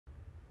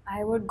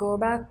I would go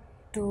back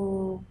to.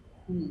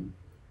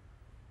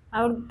 I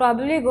would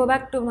probably go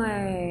back to my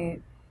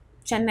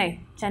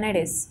Chennai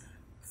days.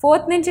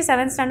 4th నుంచి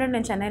 7th standard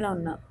నేను చెన్నైలో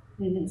ఉన్నా.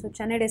 So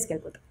Chennai డేస్కి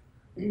వెళ్ళిపోతా.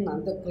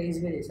 అంత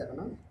క్రేజీగా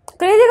చేశారు.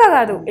 క్రేజీగా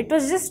కాదు, ఇట్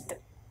వాజ్ జస్ట్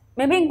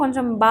మేబీ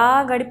ఇంకొంచెం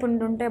బాగా గడిపి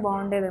ఉంటుంటే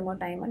బాగుండేదేమో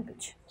టైం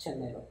అనిపించి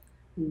చెన్నైలో.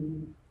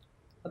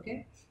 ఓకే,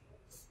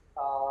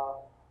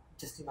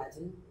 జస్ట్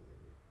ఇమాజిన్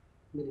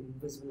మీరు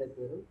ఇన్విజిబుల్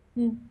అయిపోయారు,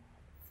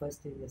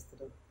 ఫస్ట్ ఏం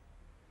చేస్తారు?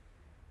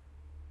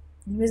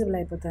 ఇన్విజిబుల్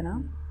అయిపోతానా?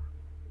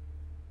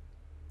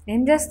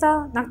 ఏం చేస్తా?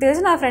 నాకు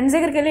తెలిసి నా ఫ్రెండ్స్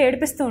దగ్గరికి వెళ్ళి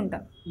ఏడిపిస్తూ ఉంటా.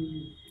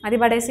 అది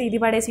పడేసి ఇది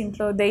పడేసి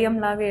ఇంట్లో దెయ్యం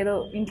లాగా ఏదో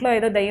ఇంట్లో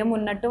ఏదో దెయ్యం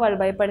ఉన్నట్టు వాళ్ళు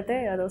భయపడితే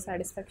అదో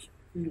సాటిస్ఫాక్షన్.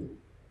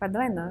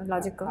 అర్థమైందా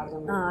లాజిక్?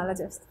 అలా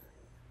చేస్తా.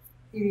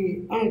 ఇది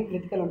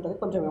క్రిటికల్ ఉంటుంది,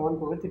 కొంచెం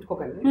ఏమనుకోండి,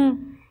 తిట్టుకోకండి.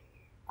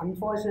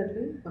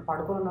 అన్ఫార్చునేట్లీ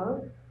పడుకున్నారు,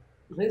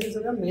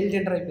 రీసెంట్గా మేల్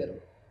జెండర్ అయిపోయారు.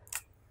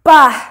 పా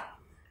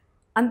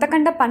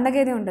అంతకంటే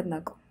పండగేది ఉంటుంది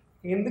నాకు.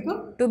 ఎందుకు?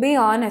 To be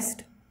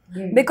honest,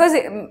 because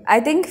I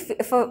think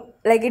for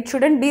like it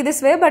shouldn't be this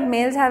way, but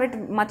males have it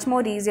much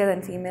more easier than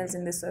females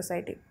in this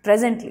society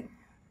presently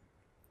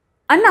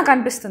and నాకు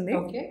అనిపిస్తుంది.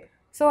 Okay,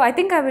 so I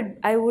think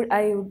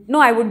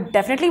I would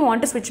definitely want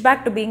to switch back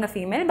to being a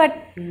female, but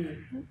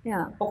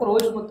yeah, ఒక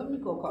రోజు మొత్తం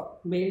మీకు ఒక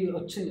male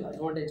వచ్చింది,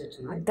 advantage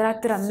వచ్చింది.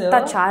 అర్ధరాత్రి అంతా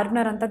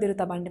చార్మినార్ అంతా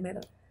తిరుగుతా బండి మీద.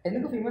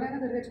 ఎందుకు? ఫీమేల్ అయినా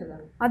తిరగచ్చు కదా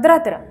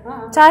అర్ధరాత్రి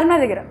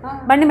చార్మినార్ దగ్గర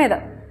బండి మీద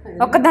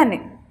ఒక్కదాన్ని.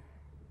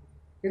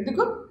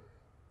 ఎందుకు?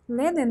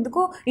 లేదు,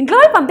 ఎందుకు? ఇంట్లో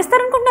వాళ్ళు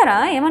పంపిస్తారనుకుంటున్నారా?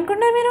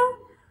 ఏమనుకుంటున్నారు మీరు?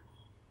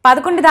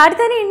 11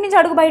 దాటితేనే ఇంటి నుంచి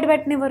అడుగు బయట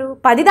పెట్టనివ్వరు,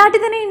 10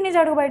 దాటితేనే ఇంటి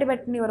నుంచి అడుగు బయట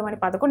పెట్టనివ్వరు. మరి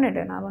 11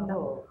 ఏంటి నా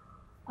బంధం?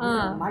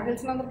 నాకు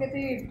తెలిసినందుకైతే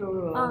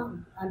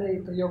అంటే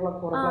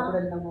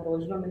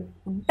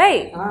ఉంటాయి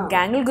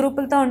గ్యాంగుల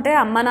గ్రూపులతో ఉంటే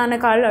అమ్మ నాన్న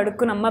కాళ్ళు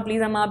అడుక్కుని అమ్మ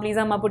ప్లీజ్ అమ్మా ప్లీజ్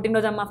అమ్మా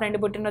పుట్టినరోజు అమ్మ ఫ్రెండ్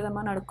పుట్టినరోజు అమ్మ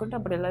అని అడుక్కుంటే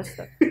అప్పుడు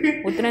వెళ్ళొస్తారు.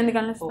 పుట్టిన ఎందుకు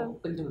వెళ్ళొస్తారు?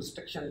 కొంచెం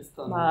రిస్ట్రిక్షన్స్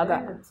బాగా.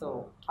 సో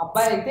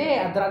అబ్బాయి అయితే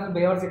అర్ధరాత్రి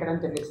బేవర్స్ ఇక్కడ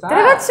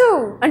తిరగచ్చు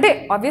అంటే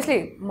ఆబ్వియస్లీ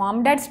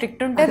మామ్ డాడ్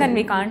స్ట్రిక్ట్ ఉంటే then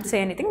we can't say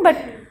anything,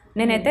 but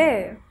నేనైతే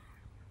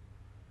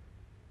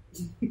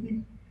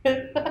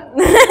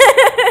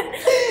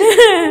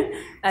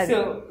so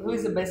who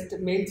is the best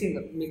male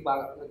singer, మీకు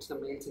బాగా నచ్చిన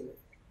మేల్ సింగర్?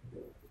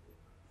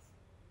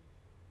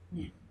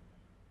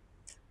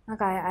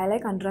 నాకు ఐ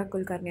లైక్ అనురాగ్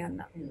కుల్కర్ని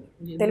అన్న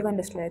తెలుగు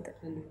ఇండస్ట్రీలో అయితే,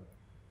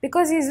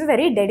 because he is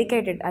very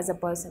dedicated as a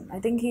person. I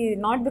think he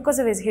not because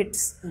of his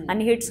hits,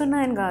 అన్ని hits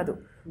ఉన్నాయని కాదు,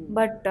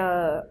 but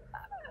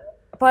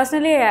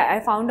personally I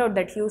found out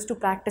that he use to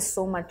practice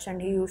so much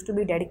and he use to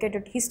be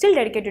dedicated. He still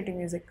dedicated to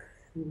music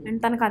and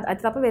తనకు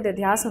అది తప్ప వేరే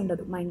ధ్యాస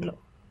ఉండదు మైండ్లో.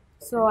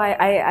 So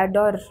I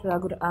adore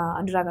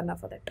Anurag Anna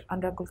for that,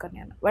 Anurag Kulkarni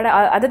Anna. But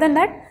other than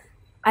that,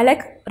 I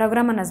like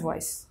Raghuramana's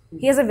voice.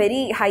 He has a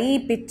very high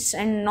pitch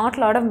and not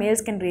a lot of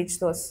males can reach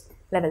those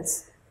levels.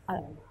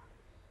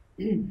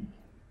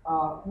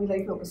 మీ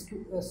లైఫ్లో ఒక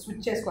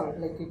switch చేసుకోవాలి,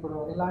 like ఇప్పుడు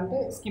ఎలా అంటే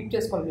skip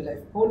చేసుకోవాలి మీ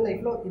life, whole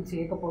లైఫ్లో ఇది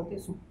చేయకపోతే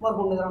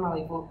సూపర్గా ఉండదురా నా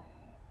లైఫ్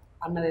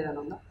అన్నది ఏదైనా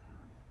ఉందా?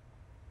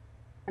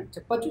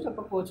 చెప్పచ్చు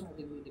చెప్పకపోవచ్చు,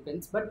 అది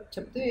డిపెండ్స్, బట్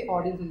చెప్తే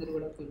ఆడియన్స్ అందరూ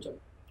కూడా కొంచెం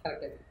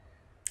కరెక్ట్ అవుతుంది.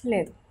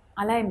 లేదు,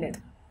 అలా ఏం లేదు.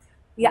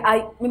 Yeah,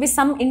 maybe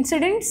some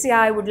incidents,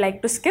 I would like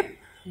to skip,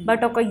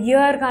 but ఒక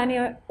ఇయర్ కానీ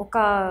ఒక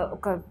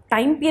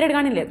టైం పీరియడ్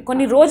కానీ లేదు.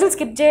 కొన్ని రోజులు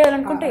స్కిప్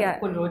చేయాలనుకుంటే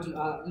కొన్ని రోజులు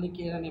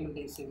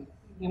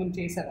ఏమైనా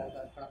చేశారా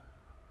అక్కడ?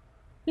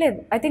 లేదు,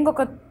 ఐ థింక్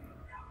ఒక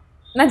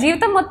నా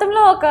జీవితం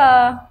మొత్తంలో ఒక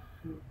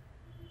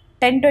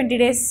 10-20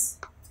 days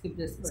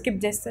స్కిప్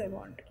చేస్తే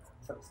బాగుంటుంది.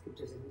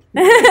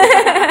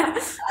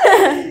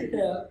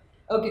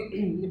 ఓకే,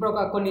 ఇప్పుడు ఒక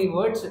కొన్ని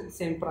వర్డ్స్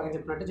సేమ్ ప్రాగా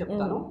చెప్పినట్టు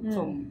చెప్తాను, సో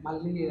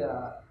మళ్ళీ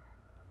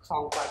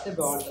సాంగ్ పాడితే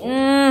బాగుంటుంది.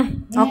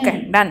 Okay,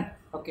 done.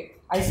 Okay,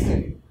 ice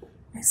cream.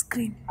 Ice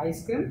cream,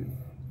 ice cream,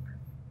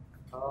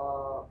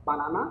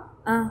 banana,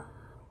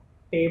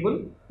 table,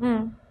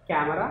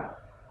 camera,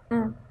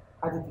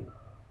 Aditi.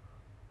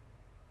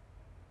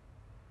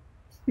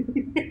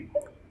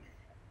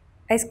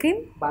 Ice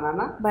cream,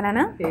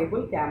 banana,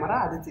 table, camera,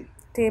 Aditi.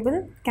 Table,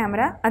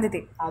 camera,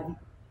 Aditi. అది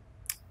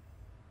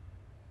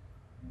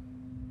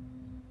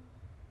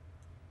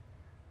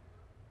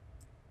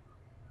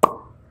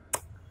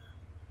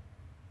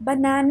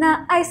బనానా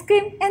ఐస్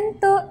క్రీమ్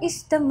ఎంతో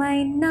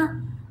ఇష్టమైన,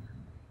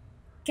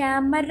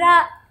 కెమెరా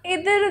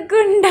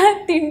ఎదురుగుండా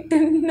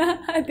తింటున్నా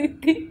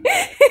Aditi.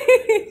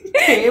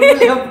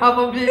 Table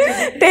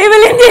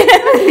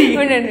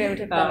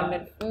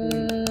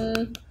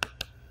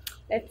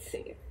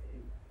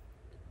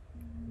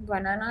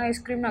banana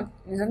ice cream నాకు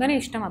నిజంగానే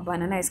ఇష్టం. ఆ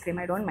banana ice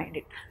cream I don't mind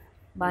it.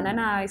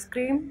 Banana ice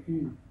cream,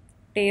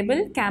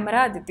 table,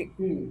 camera, Aditi.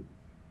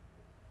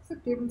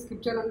 Table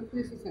skip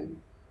చేయాలని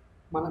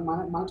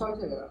మన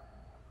చాయిసే కదా.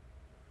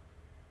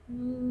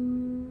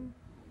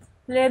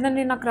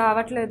 లేదండి, నాకు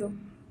రావట్లేదు.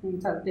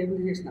 సరే, టేబుల్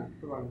చేసిన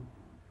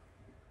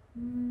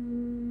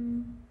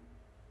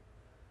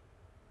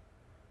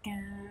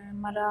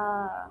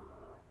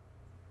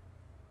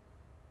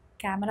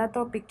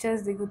కెమెరాతో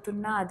పిక్చర్స్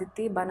దిగుతున్న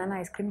అదితి బనానా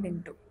ఐస్ క్రీమ్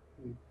తింటూ.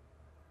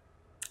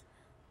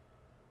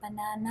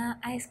 బనానా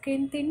ఐస్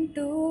క్రీమ్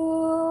తింటూ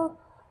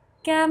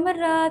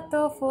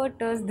కెమెరాతో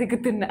ఫొటోస్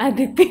దిగుతున్న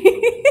Aditi.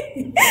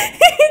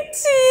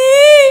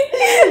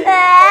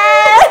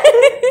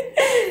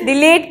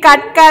 Delete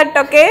cut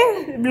okay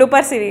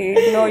bloopers ఇవి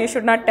no you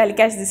should not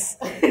telecast this.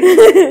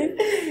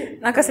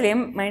 నాకు అసలు ఏం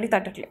మైండ్కి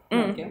తట్టట్లేదు.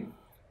 ఓకే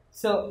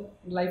సో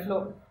లైఫ్లో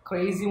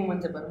క్రేజీ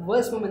మూమెంట్స్ చెప్పారు,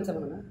 వర్స్ట్ మూమెంట్స్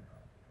ఏమన్నా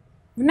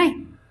ఉన్నాయి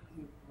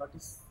వాట్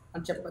ఇస్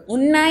అని చెప్పచ్చు?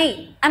 ఉన్నాయి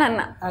అని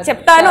అన్నా,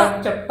 చెప్తాను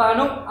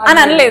అని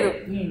అనలేదు.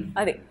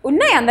 అది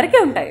ఉన్నాయి, అందరికీ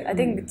ఉంటాయి. I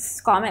think it's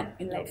common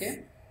in life.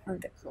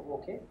 అంతే. సో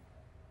ఓకే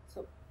సో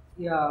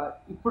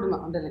ఇప్పుడు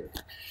అంటే లైక్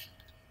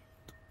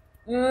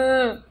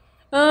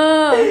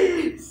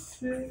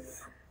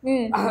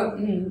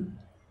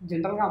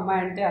జనరల్గా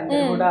అమ్మాయి అంటే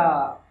అందరు కూడా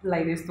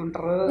లైన్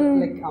వేస్తుంటారు,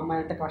 లైక్ అమ్మాయి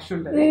అంటే క్రష్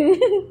ఉంటుంది.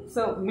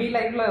 సో మీ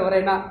లైఫ్లో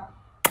ఎవరైనా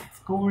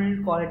స్కూల్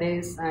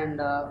కాలేజెస్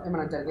అండ్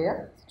ఏమైనా జరిగాయా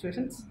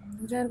సిచ్యువేషన్స్?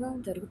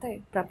 జరుగుతాయి,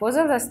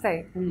 ప్రపోజల్స్ వస్తాయి,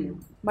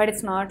 బట్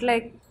ఇట్స్ నాట్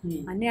లైక్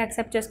అన్నీ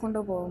యాక్సెప్ట్ చేసుకుంటూ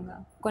పోగా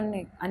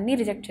కొన్ని అన్నీ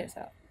రిజెక్ట్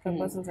చేశా.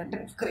 ప్రపోజల్స్ అంటే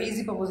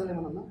క్రేజీ ప్రపోజల్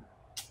ఏమన్నా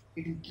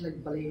ఇట్ లైక్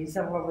భలే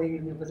వేసారు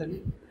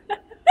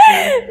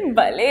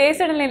భలే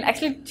వేసాడు. నేను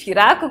యాక్చువల్లీ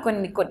చిరాకు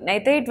కొన్ని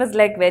అయితే ఇట్ వాజ్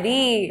లైక్ వెరీ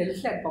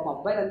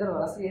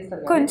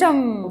కొంచెం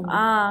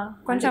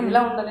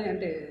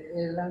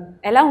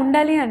ఎలా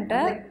ఉండాలి అంటే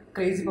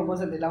క్రేజీ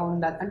ప్రపోజల్ ఎలా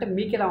ఉండాలి అంటే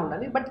మీకు ఎలా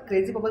ఉండాలి, బట్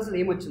క్రేజీ ప్రపోజల్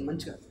ఏమొచ్చింది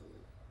మంచిగా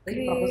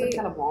ప్రపోజల్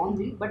చాలా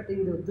బాగుంది బట్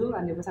ఇది వద్దు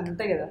అని చెప్పేసి అని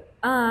ఉంటాయి కదా?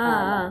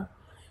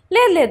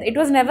 లేదు ఇట్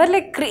వాజ్ నెవర్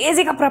లైక్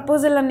క్రేజీగా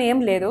ప్రపోజల్ అని ఏం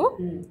లేదు.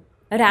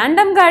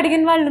 ర్యాండమ్గా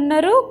అడిగిన వాళ్ళు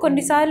ఉన్నారు,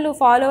 కొన్నిసార్లు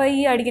ఫాలో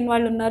అయ్యి అడిగిన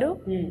వాళ్ళు ఉన్నారు,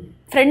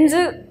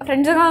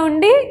 ఫ్రెండ్స్గా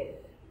ఉండి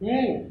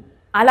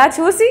అలా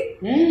చూసి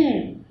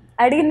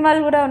అడిగిన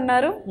వాళ్ళు కూడా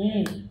ఉన్నారు.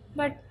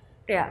 బట్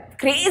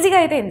క్రేజీగా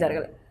అయితే ఏం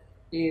జరగలేదు.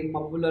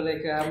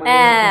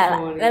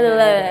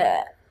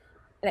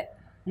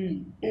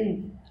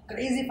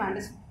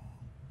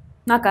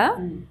 నాకా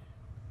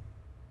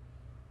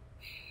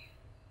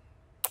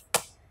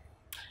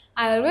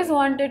I always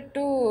wanted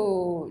to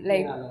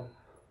like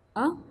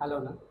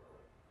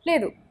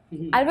లేదు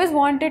ఐ ఆల్వేస్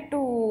వాంటెడ్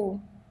టు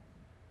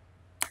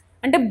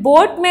అంటే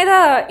బోట్ మీద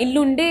ఇల్లు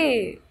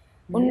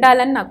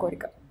ఉండాలని నా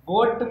కోరిక.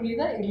 బోట్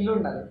మీద ఇల్లు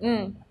ఉండాలి,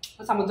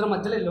 సముద్రం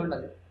మధ్యలో ఇల్లు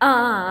ఉండాలి.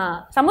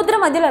 సముద్రం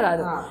మధ్యలో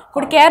కాదు,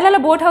 ఇప్పుడు కేరళలో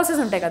బోట్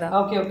హౌసెస్ ఉంటాయి కదా,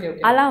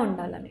 అలా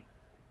ఉండాలని.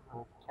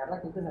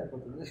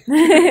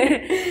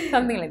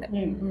 Something like that.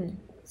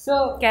 So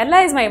Kerala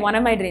is one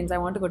of my dreams. I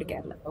want to go to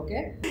Kerala. Okay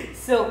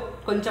so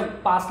కొంచెం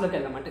పాస్ట్లోకి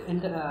వెళ్దాం, అంటే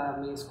ఇంకా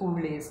మీ school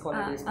days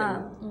college days.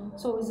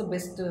 So is the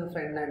best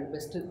friend and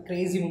best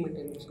crazy moment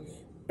ఏంటి?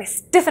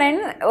 Best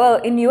friend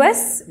in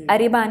US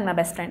అరీబా and my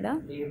best friend.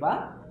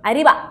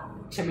 అరీబా,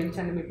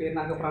 క్షమించండి మీ పేరు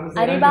నాకు pronounce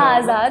అరీబా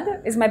Azad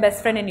is my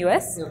best friend in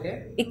US.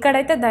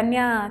 ఇక్కడైతే ధన్య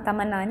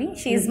తమన్నా అని,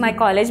 she is my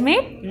college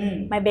mate,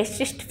 my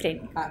bestest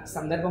friend.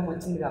 సందర్భం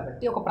వచ్చింది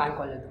కాబట్టి ఒక ప్రాంక్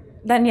కాల్ చేద్దాం.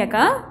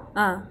 ధన్యకా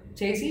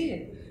చేసి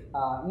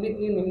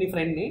నీ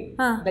ఫ్రెండ్ని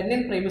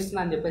ధన్యని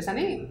ప్రేమిస్తున్నా అని చెప్పేసి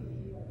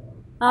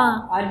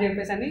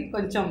అని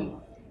కొంచెం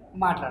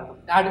మాట్లాడదాం,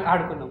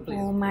 ఆడుకుందాం please.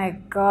 Oh my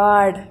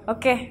God.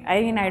 Okay,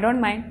 I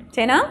don't mind.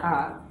 China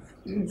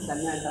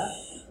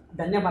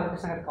ధన్య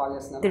బాలకృష్ణ గారికి కాల్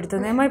చేస్తున్నారు.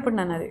 తిడుతుందేమో ఇప్పుడు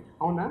నన్ను. అది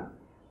అవునా?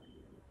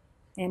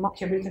 ఏమో,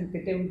 క్షమించండి,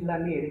 తిట్టే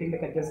ఇంట్లోని ఎడిటింగ్లో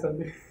కట్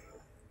చేసుకోండి.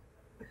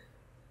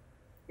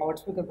 లౌడ్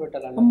స్పీకర్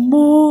పెట్టాలండి.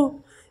 అమ్మో,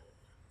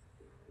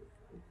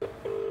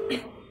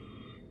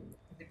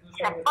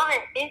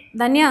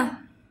 ధన్య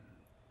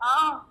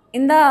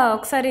ఇందా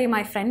ఒకసారి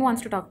my friend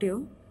wants to talk to you.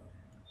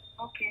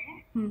 Okay.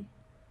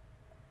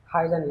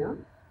 Hi Dhanya.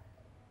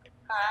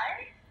 Hi.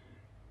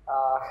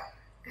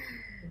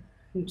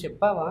 నువ్వు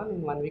చెప్పావా?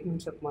 నేను 1 వీక్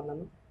నుంచి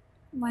చెప్పమన్నాను.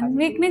 1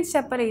 వీక్ నుంచి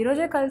చెప్పలే,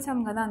 ఈరోజే కలిసాం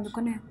కదా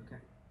అందుకనే.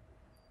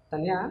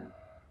 ధన్య,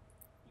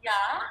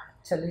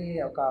 యాక్చువల్లీ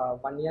ఒక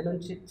 1 ఇయర్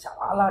నుంచి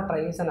చాలా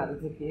ట్రై చేశాను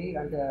అదితికి,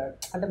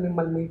 అంటే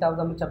మిమ్మల్ని మీట్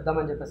అవుదామని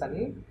చెప్దామని చెప్పేసి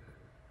అని.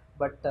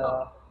 బట్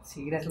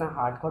సీరియస్గా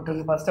heart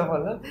కొట్టుంది. First of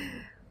all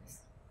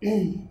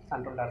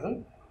control Tarzan,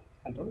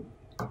 control.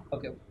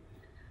 Okay,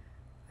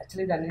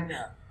 actually దాన్ని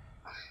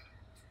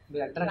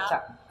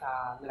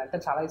మీరంటే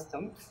చాలా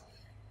ఇష్టం.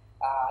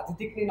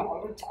 అదితికి నేను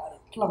ఆల్రెడీ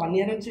ఇట్లా 1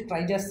 ఇయర్ నుంచి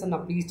ట్రై చేస్తున్నా,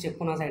 ప్లీజ్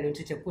చెప్పు నా సైడ్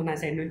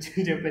నుంచి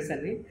అని చెప్పేసి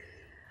అని.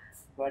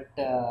 బట్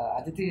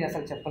అదితి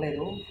అసలు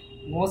చెప్పలేదు.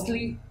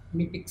 మోస్ట్లీ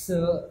మీ పిక్స్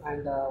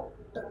అండ్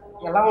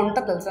ఎలా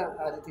ఉంటుంది తెలుసా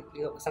అదితి?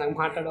 ప్లీజ్ ఒకసారి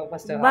మాట్లాడవు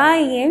ఫస్ట్.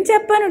 ఏం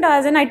చెప్పాను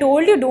Tarzan? I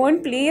told you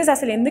don't please.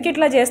 అసలు ఎందుకు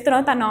ఇట్లా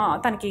చేస్తున్నావు?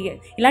 తనకి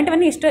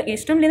ఇలాంటివన్నీ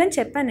ఇష్టం లేదని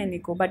చెప్పాను నేను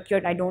నీకు. But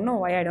I don't know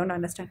why, I don't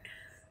understand.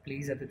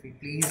 Please Aditi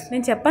please.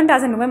 నేను చెప్పాను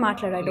టార్జన్, నువ్వే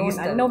మాట్లాడు. I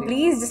don't know,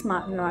 please just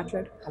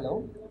మాట్లాడు. హలో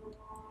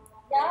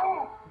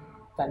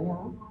ధన్య,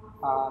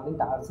 నేను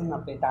టార్జన్. నా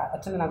పేరు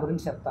యాక్చువల్లీ నా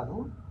గురించి చెప్తాను.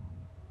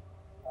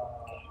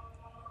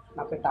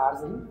 నా పేరు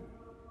టార్జన్.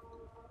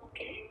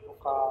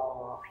 ఒక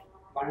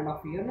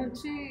 1.5 ఇయర్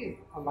నుంచి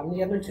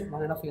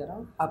 1.5 ఇయర్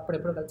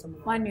అప్పుడెప్పుడు కలిసాము.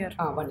 1 ఇయర్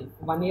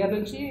 1 ఇయర్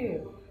నుంచి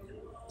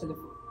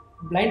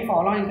బ్లైండ్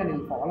ఫాలో. ఇంకా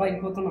నేను ఫాలో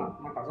అయిపోతున్నా,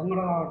 నాకు అర్థం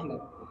కూడా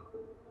రావట్లేదు.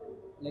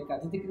 లైక్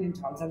అదితికి నేను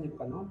చాలాసార్లు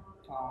చెప్పాను,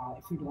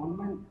 ఇఫ్ యూ డోంట్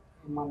మైండ్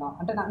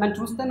అంటే నన్ను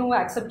చూస్తే నువ్వు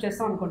యాక్సెప్ట్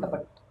చేస్తావు అనుకుంటా.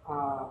 బట్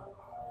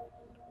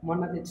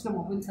మొన్న తెచ్చిన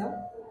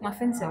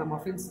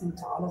మఫిన్స్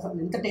చాలా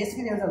ఎంత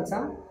టేస్ట్గా చేయాలి తెలుసా?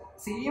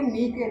 సేమ్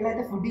నీకు ఎలా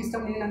అయితే ఫుడ్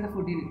ఇష్టం, నేను అంత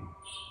ఫుడ్ ఇది.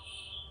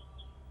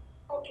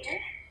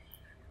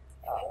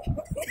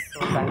 సో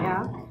ధన్య,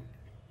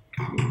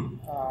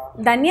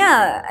 ధన్య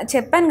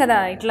చెప్పాను కదా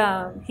ఇట్లా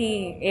he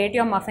at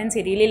your muffins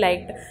he really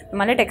liked.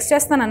 మళ్ళీ టెక్స్ట్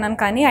చేస్తాను అన్నాను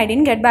కానీ I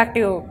didn't get back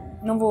to you.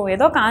 నువ్వు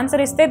ఏదో ఒక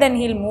ఆన్సర్ ఇస్తే దెన్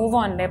హీల్ మూవ్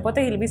ఆన్, లేకపోతే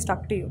he'll be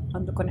stuck to you.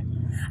 అందుకనే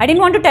I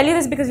dent want to tell you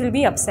this because he'll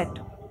be upset.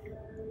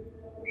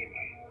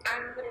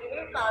 I'm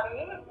really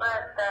sorry,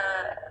 but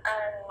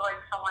I'm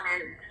going someone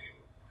else.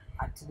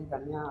 Actually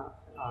Dhanya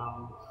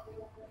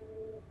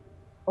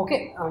okay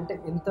అంటే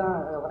ఎంత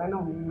ఎవరైనా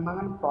ఉన్నా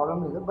కానీ problem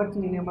లేదు. But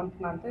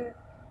నేనేమంటున్నా అంటే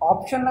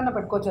ఆప్షన్లన్నా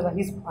పెట్టుకోవచ్చు కదా.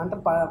 హీస్ అంటే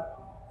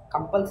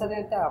కంపల్సరీ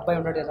అయితే అబ్బాయి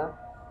ఉండడు కదా.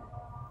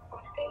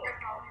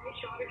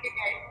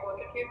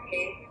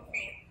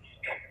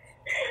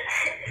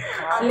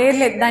 లేదు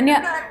లేదు ధన్య,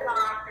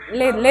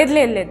 లేదు లేదు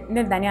లేదు లేదు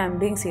లేదు ధన్య, I'm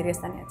being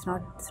serious Dhanya. It's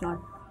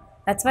not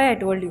that's why I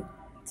told you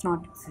it's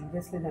not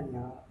seriously Dhanya.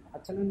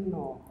 Actually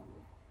నేను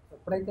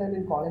ఎప్పుడైతే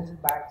నేను కాలేజ్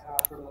బ్యాక్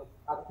అప్పుడు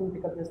అదికి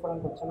పికప్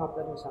చేసుకోవడానికి వచ్చాను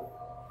అప్పుడే చూసాను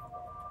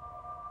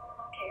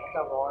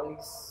ద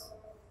వాయిస్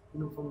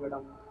నువ్వు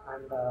ఉండడం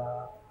అండ్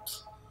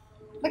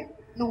లైక్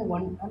నువ్వు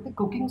అంటే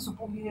కుకింగ్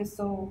సూపర్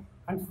చేస్తావు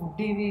అండ్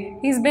ఫుడ్ ఇవి.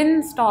 He's been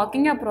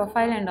stacking your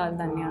profile and all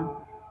Dhanya.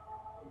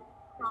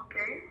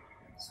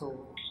 So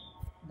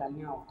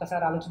ధన్య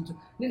ఒక్కసారి ఆలోచించు.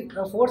 నేను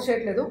ఫోర్స్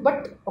చేయట్లేదు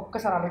బట్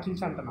ఒక్కసారి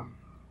ఆలోచించు అంటున్నా.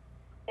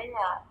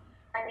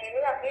 I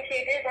really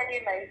appreciated that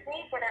you like me,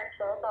 but I'm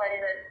so sorry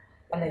that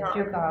I like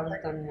you కాదు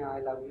ధన్య, ఐ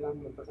లవ్ యూ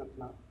అని చెప్పేసి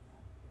అంటున్నా.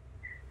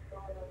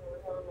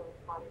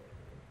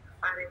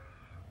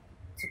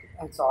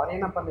 సారీ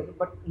అయినా పర్లేదు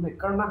బట్ నువ్వు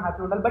ఎక్కడున్నా హ్యాపీ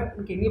ఉండాలి. బట్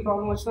నీకు ఎన్ని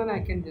ప్రాబ్లం వచ్చినా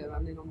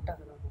నేను ఉంటాను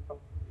కదా.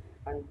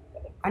 అండ్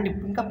అండ్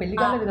ఇప్పుడు ఇంకా పెళ్లి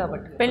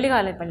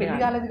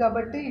కాలేదు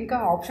కాబట్టి ఇంకా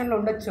ఆప్షన్లో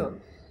ఉండొచ్చు.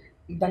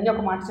 ఈ ధన్య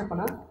ఒక మాట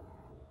చెప్పనా,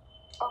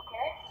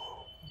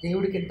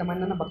 దేవుడికి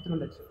ఎంతమంది అన్న భక్తులు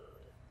ఉండొచ్చు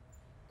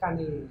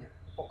కానీ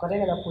ఒక్కరే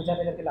కదా పూజా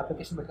దగ్గరికి వెళ్ళి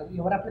అప్లికేషన్ పెట్టాలి.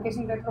 ఎవరు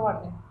అప్లికేషన్ పెట్టారో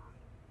వాడిని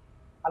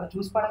అలా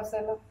చూసి పడేస్తే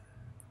ఎలా?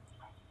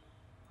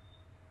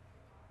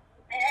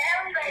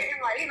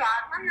 మరి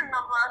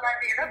రానమ్మా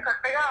నాకు ఏదో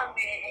కొత్తగా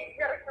ఉంది, ఏం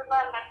జరుగుతుందో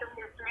అన్నట్టు.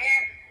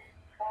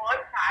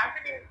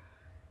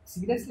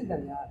 సీరియస్లీ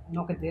ధన్య,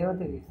 నువ్వు ఒక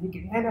దేవతవి, నీకు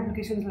ఎన్నైనా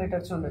అప్లికేషన్స్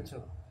లెటర్స్ ఉండొచ్చు.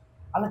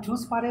 అలా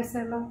చూసి పారేస్తే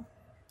ఎలా?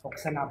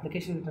 ఒకసారి నా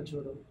అప్లికేషన్ లెటర్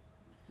చూడు,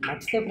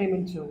 నచ్చితే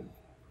ప్రేమించు,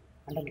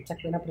 అంటే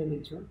నచ్చకపోయినా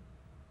ప్రేమించు.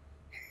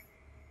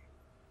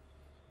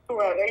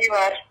 Whoever you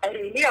are, I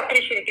really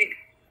appreciate it.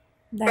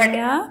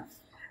 Dhanya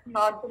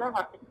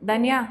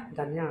Dhanya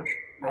Dhanya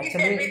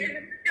actually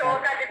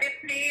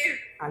please.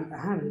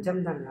 నిజం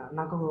ధన్య,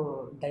 నాకు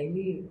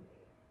డైలీ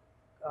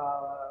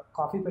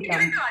కాఫీ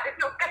పెట్టాను.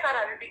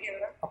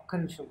 ఒక్క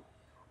నిమిషం,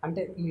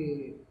 అంటే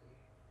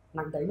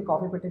నాకు డైలీ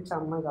కాఫీ పెట్టించే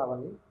అమ్మాయి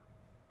కావాలి,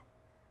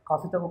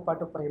 కాఫీతో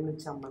పాటు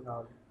ప్రేమించే అమ్మాయి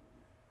కావాలి.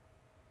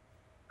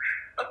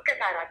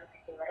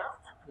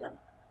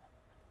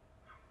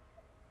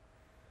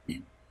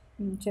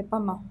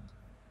 చెప్పమ్మా.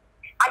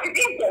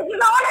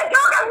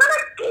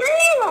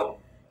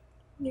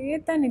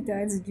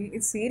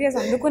 ఇట్స్ సీరియస్,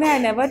 అందుకునే ఐ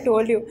నెవర్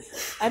టోల్డ్ యూ.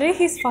 అరే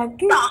హీస్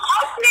ఫకింగ్,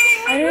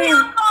 అరే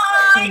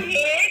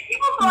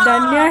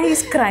ధన్య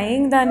హీస్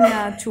క్రయింగ్ ధన్య,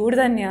 చూడు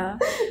ధన్య.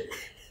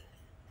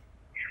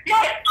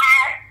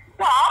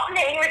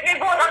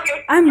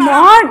 I'm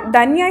not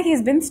Dhanya,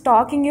 he's been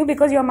stacking you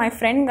because you're my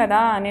friend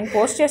కదా, నేను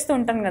పోస్ట్ చేస్తూ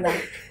ఉంటాను కదా.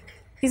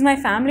 He's my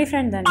family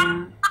friend Dhanya.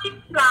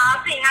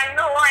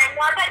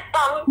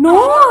 No,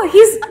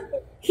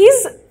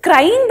 he's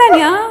crying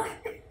Dhanya.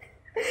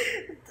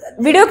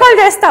 Video call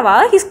చేస్తావా?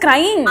 he's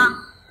crying.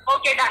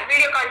 Okay, done.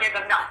 Video call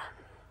చేద్దాం.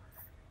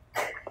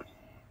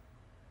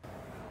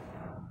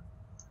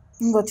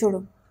 ఇంకో చూడు,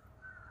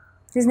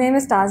 his name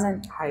is Tarjan.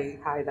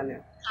 Hi Dhanya.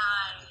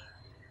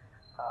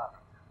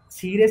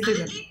 Seriously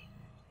Dhanya,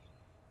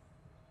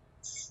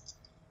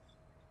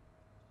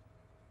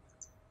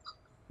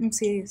 I'm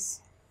serious.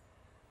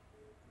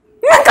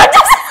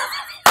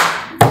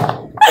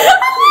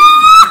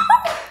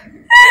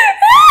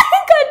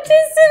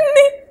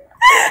 కచ్చేసింది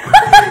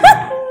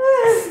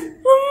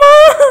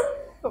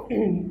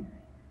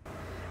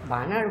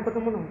బాగానే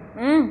ఆడుకుంటాం మనం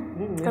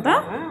కదా,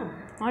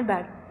 నాట్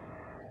బ్యాడ్.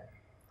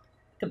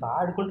 బాగా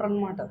ఆడుకుంటారు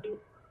అనమాట.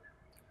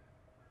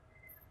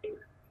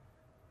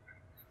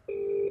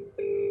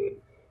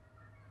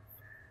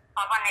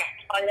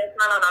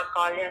 నాకు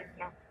కాల్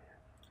చేస్తున్నా.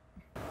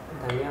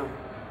 ధన్య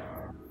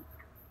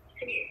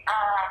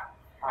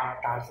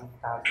Tarzan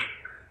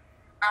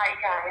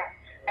Yeah.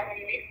 I'm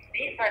really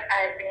sweet, but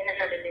I've been in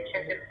a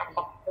relationship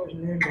for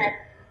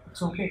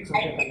it's okay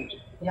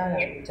yeah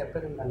నేను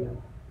చెప్పేది ధన్య,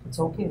 ఇట్స్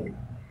ఓకే.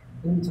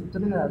 నేను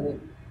చెప్తుంది కదా అదే,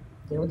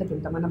 దేవతకి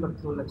ఎంతమైనా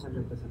భక్తులు ఉండొచ్చు అని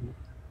చెప్పేసి.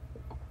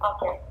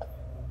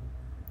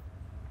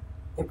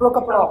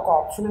 ఎప్పుడొకప్పుడు ఒక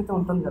ఆప్షన్ అయితే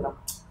ఉంటుంది కదా,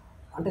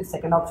 అంటే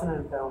సెకండ్ ఆప్షన్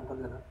అయితే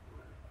ఉంటుంది కదా.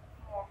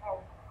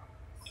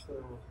 సో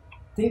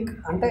థింక్,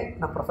 అంటే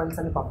నా ప్రొఫైల్స్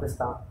అన్ని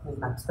పంపిస్తా, నీకు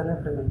నచ్చితేనే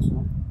ప్రేమించు.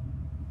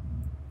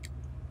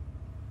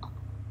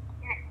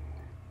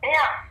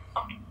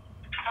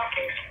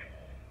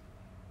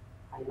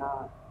 అయినా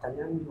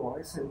ధన్య నీ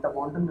వాయిస్ ఎంత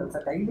బాగుంటుంది తెలుసా.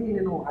 డైలీ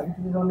నేను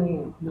అదితిలోని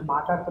మీరు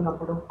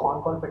మాట్లాడుతున్నప్పుడు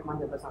కాల్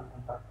పెట్టమని చెప్పేసి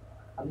అనుకుంటా.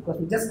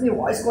 అందుకోసం జస్ట్ నీ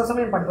వాయిస్ కోసమే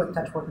నేను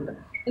చచ్చిపోతుంటా.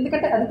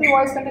 ఎందుకంటే అదితి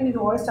వాయిస్ కంటే నీ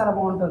వాయిస్ చాలా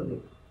బాగుంటుంది.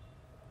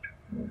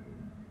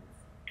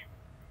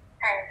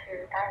 Thank you.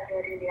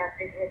 really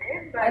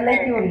appreciative. I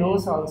like your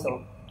nose also.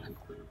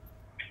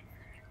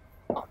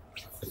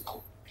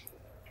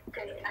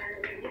 Okay, I'm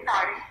really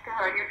sorry to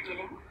hurt your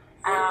feelings.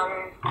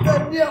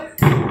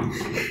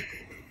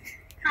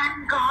 Thank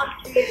God,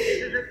 please.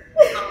 This is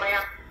oh my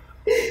God.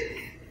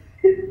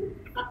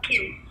 Fuck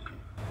you.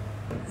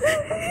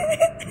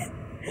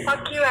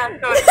 Fuck you,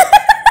 asshole.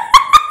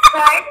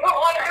 Right?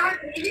 Oh, I was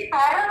really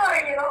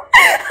paranoid, you know.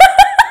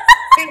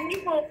 Really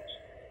so.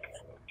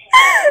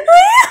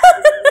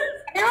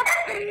 I was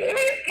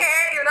really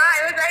scared, you know. I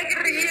was like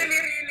really,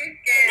 really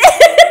scared.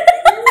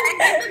 And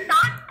this is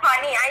not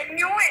funny. I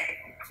knew it.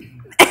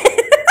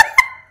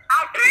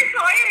 After I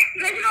saw your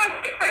expression, I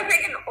was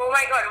like, oh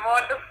my God,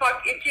 what the fuck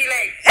is she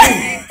like?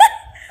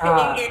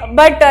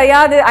 But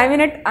yeah, I'm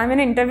in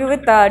an interview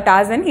with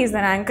Tarjan. He's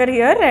an anchor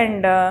here,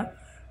 and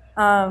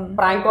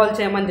prank call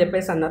చేయమని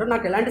చెప్పేసి అన్నారు.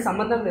 నాకు ఎలాంటి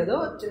సంబంధం లేదు,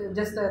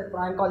 just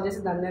prank call చేసి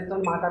ధన్యతో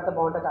మాట్లాడితే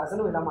బాగుంటుంది అసలు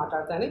నువ్వు ఇలా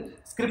మాట్లాడతా అని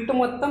స్క్రిప్ట్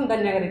మొత్తం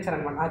ధన్య గారు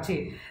ఇచ్చారనమాట.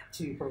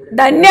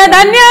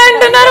 ధన్య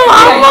అంటున్నారు.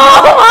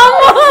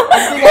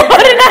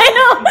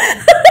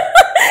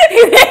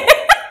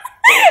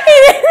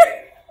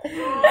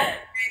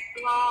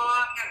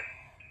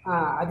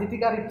 అదితి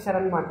గారు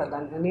ఇచ్చారనమాట.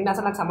 నేను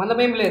అసలు నాకు సంబంధం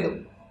ఏం లేదు.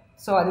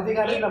 సో అదితి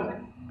గారు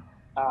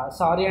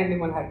సారీ అండి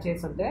మనం హెల్ప్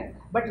చేస్తుంటే,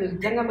 బట్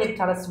నిజంగా మీరు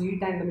చాలా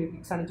స్వీట్ అండ్ మీ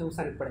పిక్స్ అని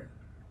చూసాను ఇప్పుడే.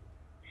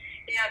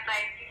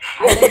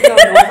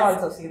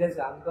 ఆల్సో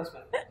సీరియస్గా అందుకోసం.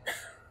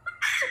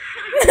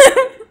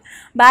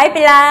 బాయ్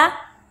పిల్ల.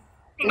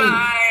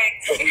 Bye.